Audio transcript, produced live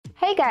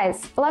Hey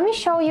guys, let me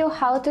show you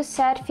how to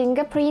set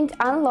fingerprint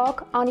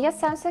unlock on your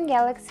Samsung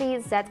Galaxy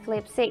Z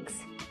Flip 6.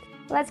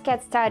 Let's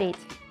get started.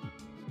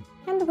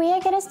 And we are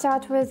gonna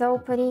start with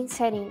opening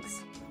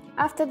settings.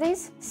 After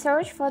this,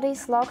 search for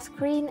this lock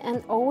screen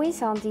and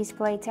always on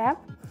display tab.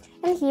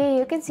 And here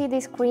you can see the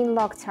screen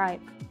lock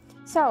type.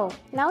 So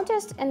now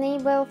just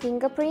enable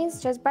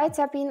fingerprints just by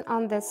tapping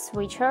on the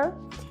switcher.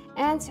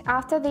 And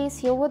after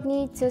this, you would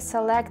need to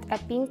select a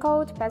PIN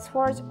code,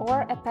 password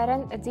or a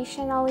pattern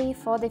additionally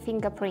for the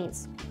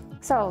fingerprints.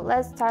 So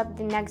let's tap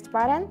the next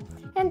button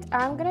and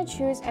I'm gonna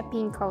choose a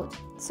PIN code.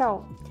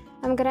 So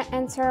I'm gonna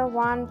enter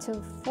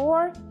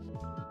 124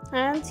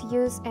 and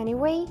use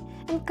anyway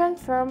and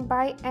confirm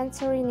by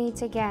entering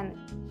it again.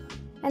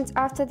 And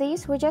after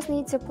this, we just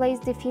need to place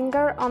the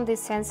finger on the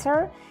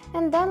sensor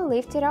and then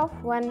lift it off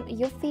when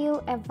you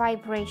feel a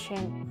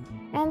vibration.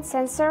 And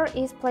sensor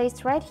is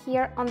placed right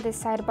here on the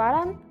side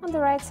button on the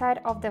right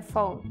side of the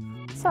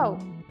phone. So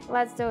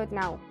let's do it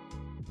now.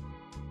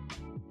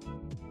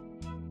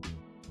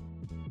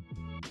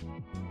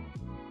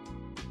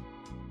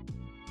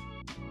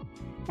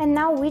 And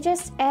now we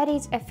just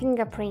added a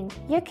fingerprint.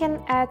 You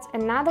can add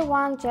another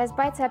one just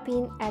by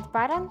tapping add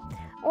button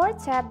or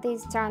tap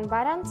this done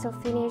button to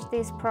finish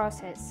this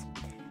process.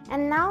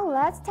 And now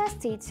let's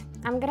test it.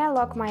 I'm gonna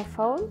lock my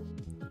phone.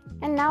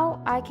 And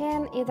now I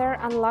can either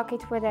unlock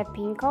it with a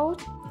PIN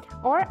code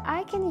or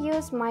I can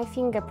use my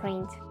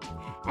fingerprint.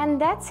 And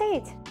that's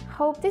it.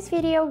 Hope this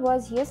video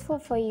was useful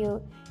for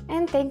you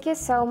and thank you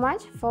so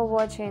much for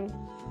watching.